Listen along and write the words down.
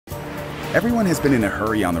Everyone has been in a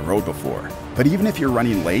hurry on the road before, but even if you're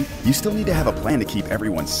running late, you still need to have a plan to keep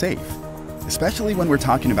everyone safe, especially when we're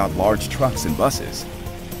talking about large trucks and buses.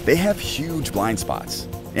 They have huge blind spots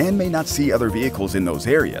and may not see other vehicles in those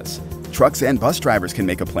areas. Trucks and bus drivers can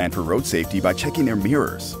make a plan for road safety by checking their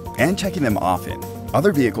mirrors and checking them often.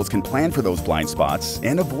 Other vehicles can plan for those blind spots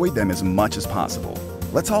and avoid them as much as possible.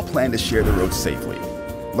 Let's all plan to share the road safely.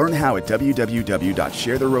 Learn how at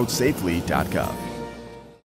www.sharetheroadsafely.gov.